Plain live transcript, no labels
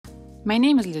My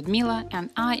name is Lyudmila and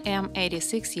I am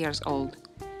 86 years old.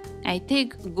 I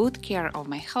take good care of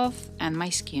my health and my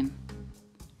skin.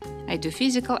 I do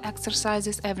physical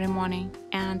exercises every morning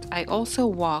and I also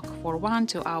walk for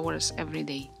 1-2 hours every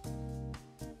day.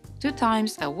 2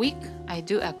 times a week I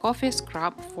do a coffee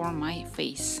scrub for my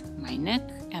face, my neck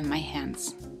and my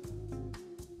hands.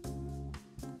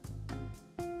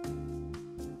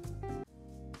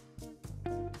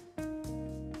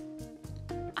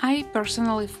 I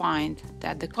personally find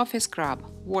that the coffee scrub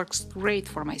works great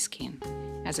for my skin,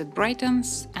 as it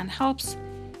brightens and helps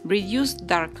reduce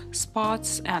dark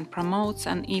spots and promotes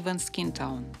an even skin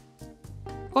tone.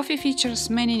 Coffee features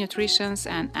many nutrients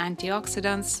and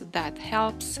antioxidants that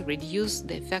helps reduce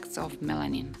the effects of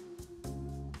melanin.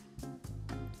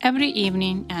 Every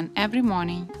evening and every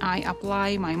morning I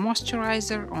apply my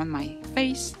moisturizer on my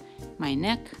face, my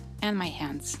neck and my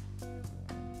hands.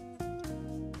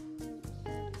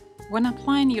 When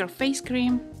applying your face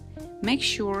cream, make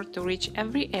sure to reach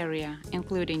every area,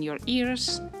 including your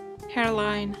ears,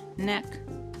 hairline, neck,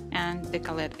 and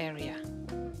décolleté area.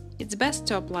 It's best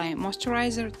to apply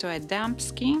moisturizer to a damp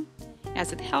skin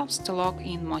as it helps to lock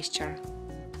in moisture.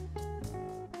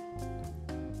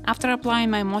 After applying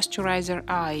my moisturizer,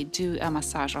 I do a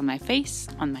massage on my face,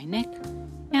 on my neck,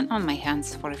 and on my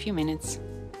hands for a few minutes.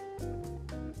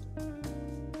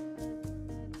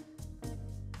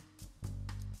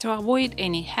 To avoid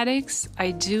any headaches, I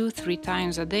do 3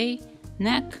 times a day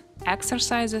neck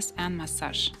exercises and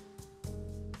massage.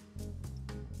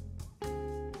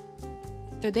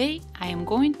 Today I am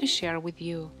going to share with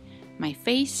you my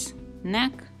face,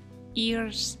 neck,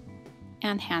 ears,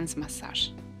 and hands massage.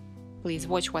 Please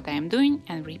watch what I am doing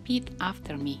and repeat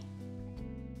after me.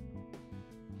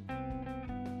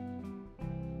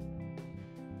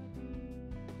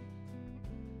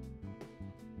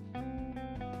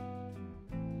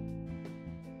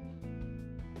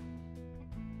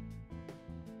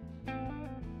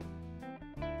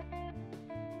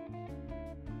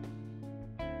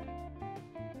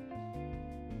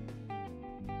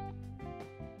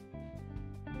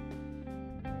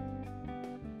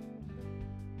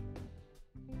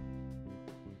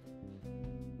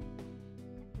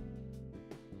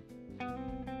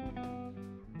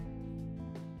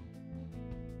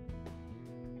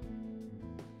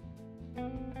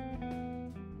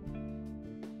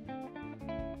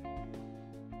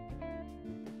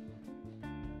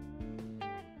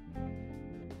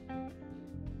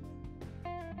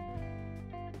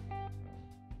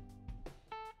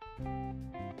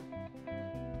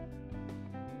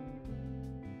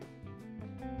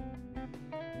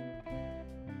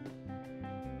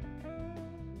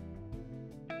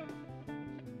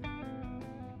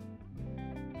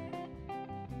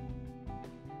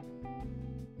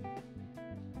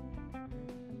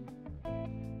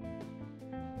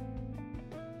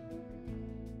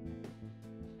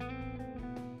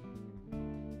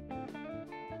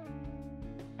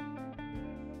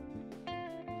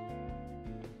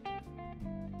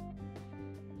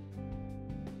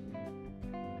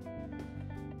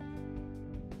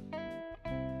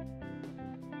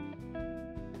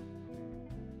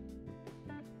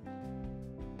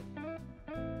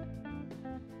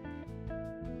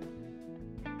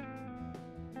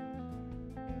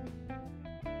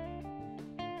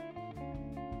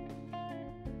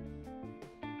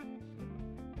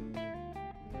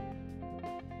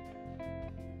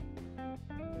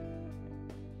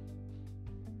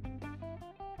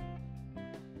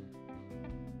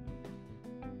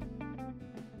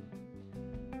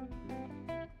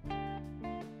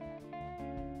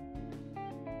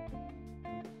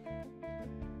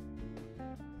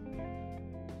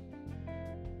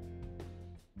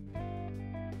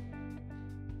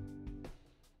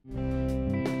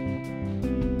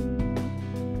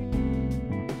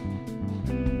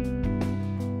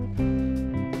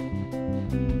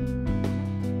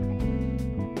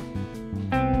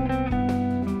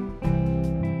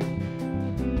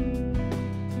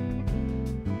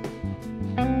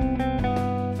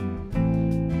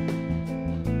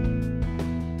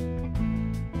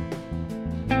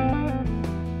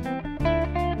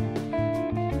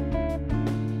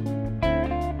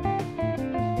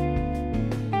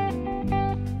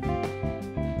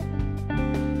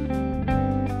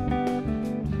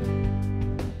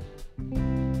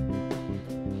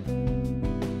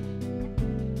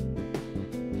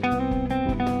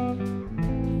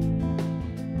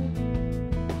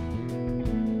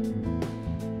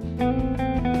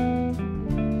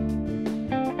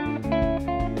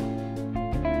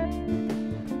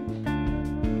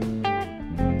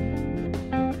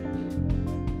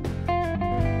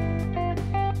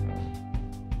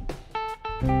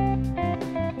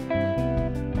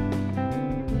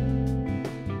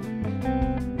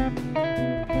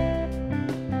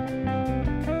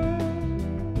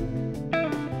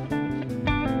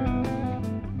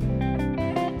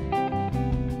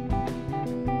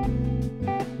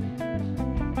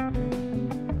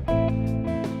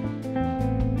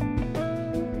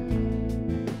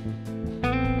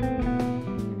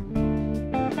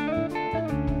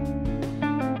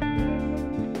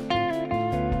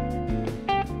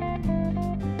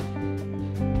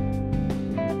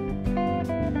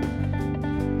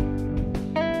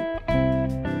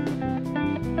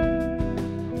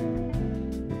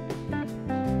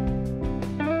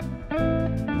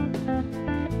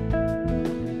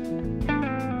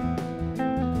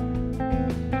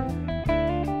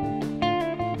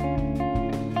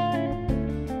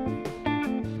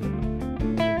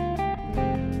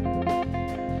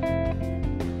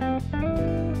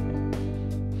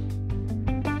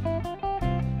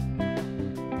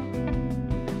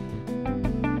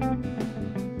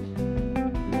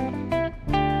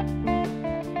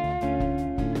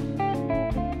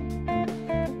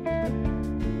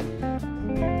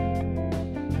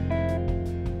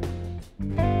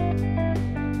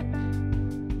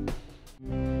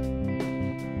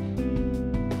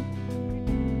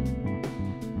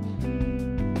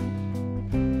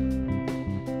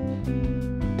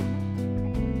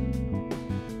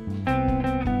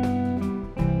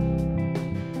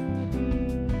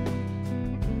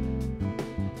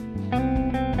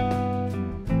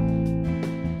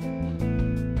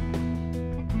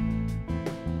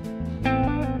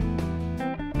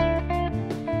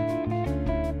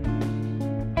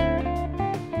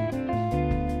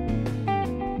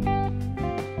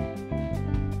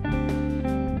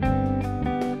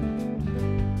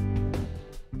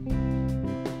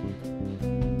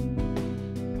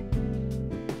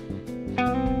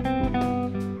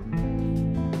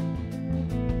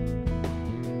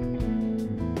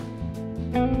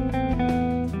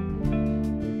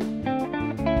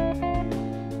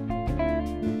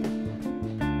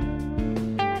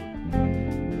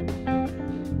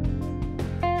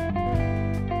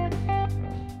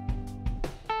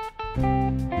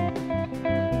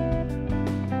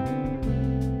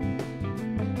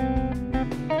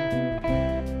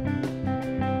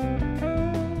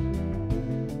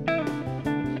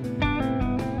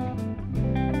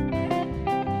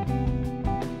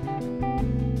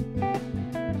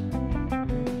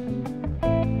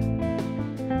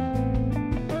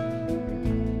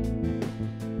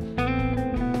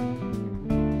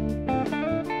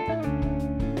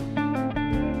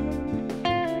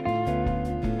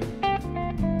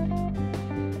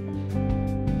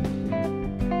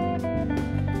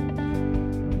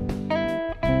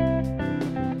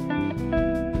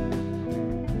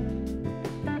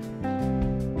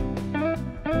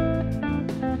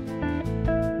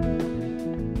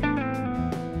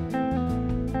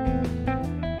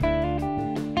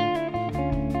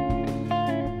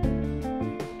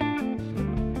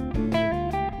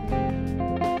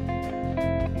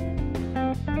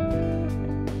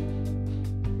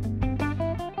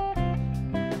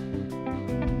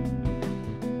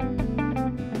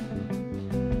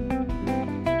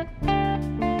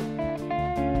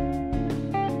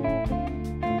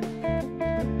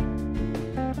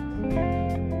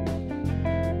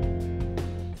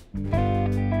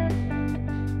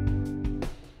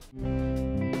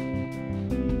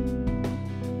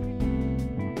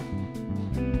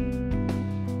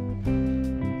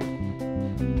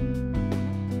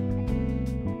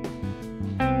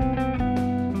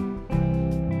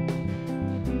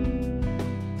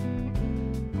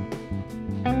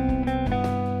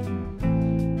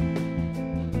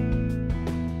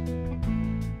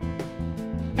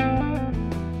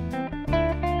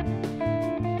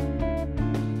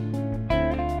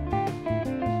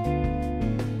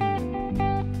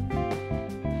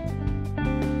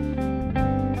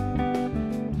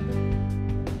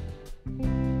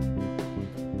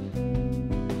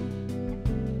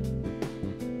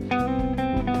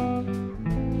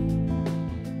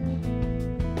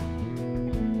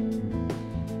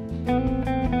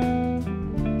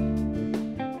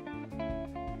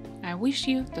 wish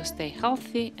you to stay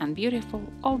healthy and beautiful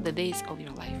all the days of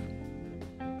your life.